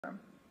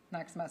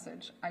Next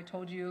message. I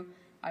told you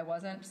I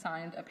wasn't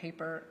signed a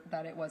paper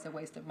that it was a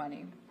waste of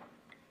money.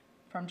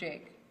 From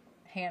Jake.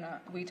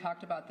 Hannah, we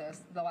talked about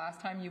this the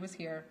last time you was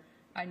here.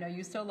 I know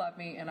you still love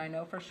me, and I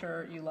know for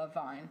sure you love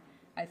Vine.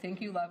 I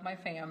think you love my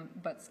fam,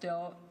 but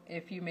still,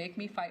 if you make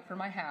me fight for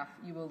my half,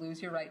 you will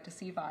lose your right to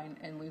see Vine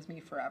and lose me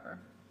forever.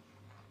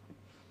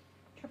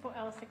 Triple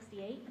L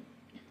 68.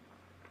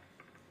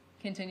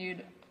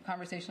 Continued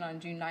conversation on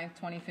June 9th,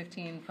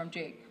 2015 from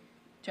Jake.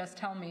 Just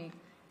tell me,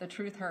 the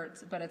truth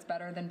hurts, but it's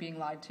better than being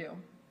lied to.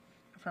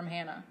 From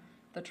Hannah.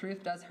 The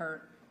truth does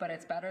hurt, but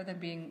it's better than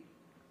being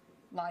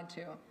lied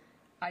to.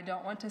 I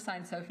don't want to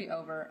sign Sophie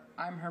over.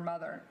 I'm her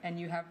mother, and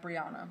you have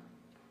Brianna.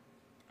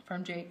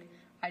 From Jake.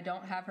 I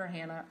don't have her,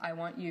 Hannah. I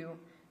want you,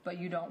 but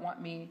you don't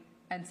want me,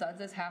 and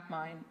Suds is half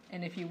mine,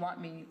 and if you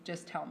want me,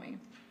 just tell me.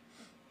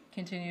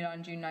 Continued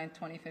on June 9th,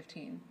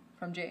 2015.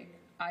 From Jake.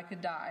 I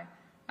could die.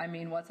 I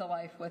mean, what's a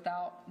life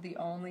without the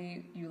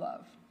only you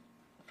love?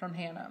 From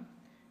Hannah.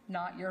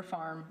 Not your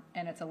farm,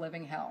 and it's a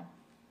living hell.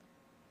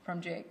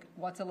 From Jake.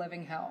 What's a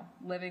living hell?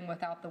 Living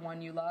without the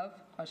one you love?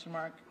 Question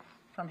mark.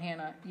 From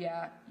Hannah.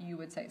 Yeah, you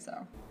would say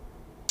so.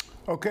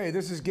 Okay,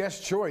 this is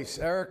guest choice.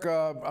 Eric,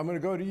 I'm going to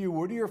go to you.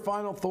 What are your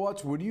final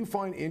thoughts? What do you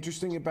find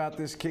interesting about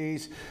this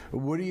case?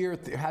 What are your,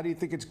 how do you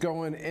think it's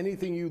going?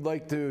 Anything you'd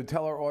like to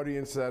tell our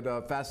audience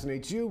that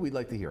fascinates you, we'd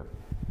like to hear.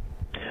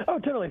 Oh,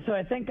 totally. So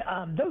I think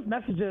those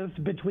messages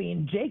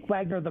between Jake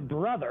Wagner, the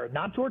brother,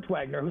 not George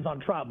Wagner, who's on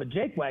trial, but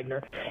Jake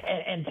Wagner,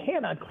 and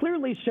Hannah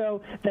clearly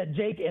show that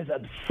Jake is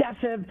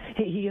obsessive.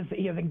 He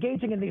is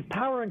engaging in these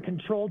power and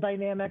control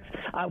dynamics,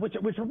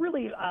 which are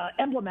really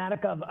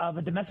emblematic of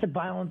a domestic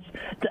violence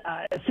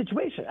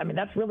situation. I mean,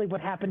 that's really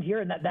what happened here,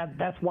 and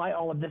that's why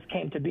all of this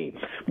came to be.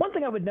 One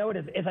thing I would note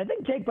is I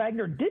think Jake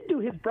Wagner did do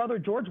his brother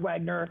George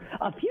Wagner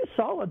a few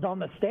solids on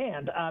the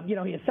stand. He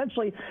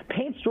essentially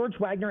paints George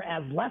Wagner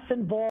as less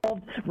involved,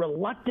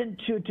 reluctant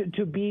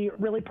to be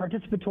really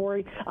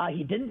participatory.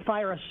 He didn't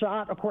fire a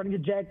shot, according to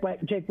Jake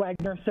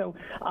Wagner. So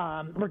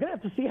we're going to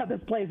have to see how this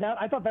plays out.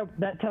 I thought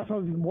that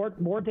testimony would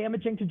be more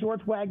damaging to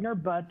George Wagner,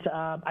 but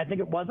I think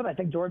it wasn't. I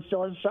think George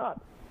still has a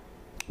shot.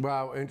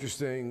 Wow,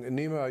 interesting.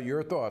 Nima,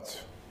 your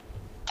thoughts?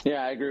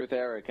 Yeah, I agree with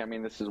Eric. I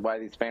mean, this is why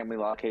these family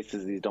law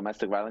cases, these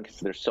domestic violence cases,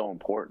 they're so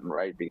important,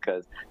 right?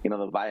 Because,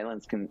 the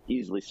violence can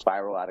easily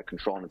spiral out of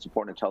control, and it's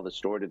important to tell the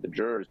story to the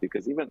jurors,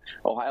 because even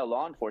Ohio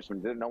law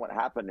enforcement didn't know what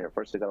happened there.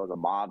 First, they thought it was a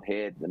mob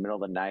hit in the middle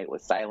of the night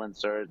with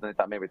silencers, and they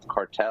thought maybe it's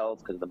cartels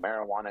because the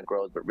marijuana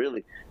grows, but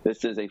really,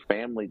 this is a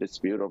family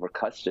dispute over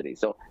custody.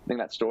 So I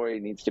think that story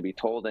needs to be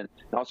told, and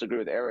I also agree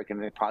with Eric,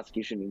 and the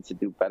prosecution needs to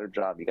do a better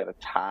job. You got to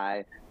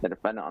tie the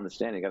defendant on the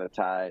stand. You got to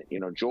tie,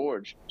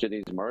 George to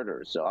these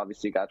murders. So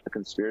obviously, you got the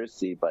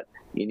conspiracy, but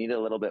you need a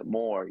little bit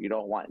more. You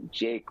don't want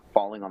Jake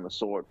falling on the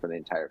sword for the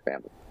entire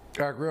family.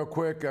 Eric, real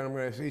quick, and I'm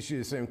going to ask you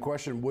the same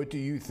question. What do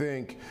you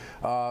think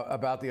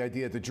about the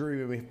idea that the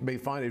jury may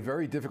find it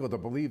very difficult to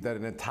believe that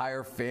an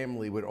entire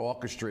family would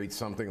orchestrate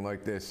something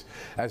like this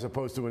as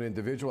opposed to an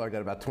individual? I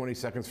got about 20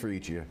 seconds for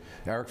each of you.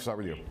 Eric, start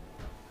with you.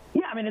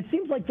 Yeah, I mean, it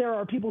seems like there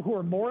are people who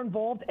are more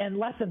involved and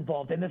less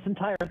involved in this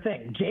entire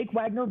thing. Jake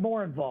Wagner,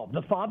 more involved.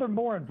 The father,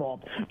 more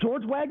involved.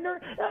 George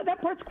Wagner, that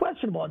part's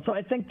questionable. And so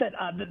I think that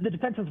the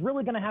defense is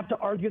really going to have to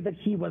argue that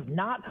he was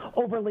not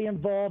overly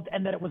involved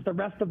and that it was the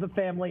rest of the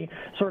family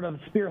sort of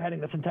spearheading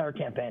this entire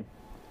campaign.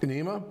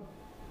 Nima?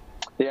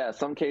 Yeah,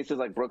 some cases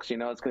like Brooks,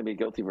 it's going to be a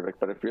guilty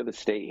verdict, but if you're the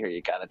state here,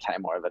 you got to tie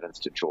more evidence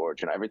to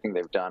George. Everything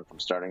they've done from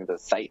starting the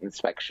site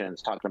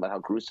inspections, talking about how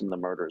gruesome the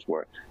murders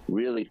were.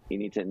 Really, you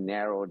need to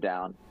narrow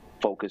down,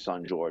 focus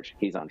on George.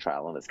 He's on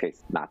trial in this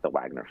case, not the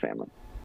Wagner family.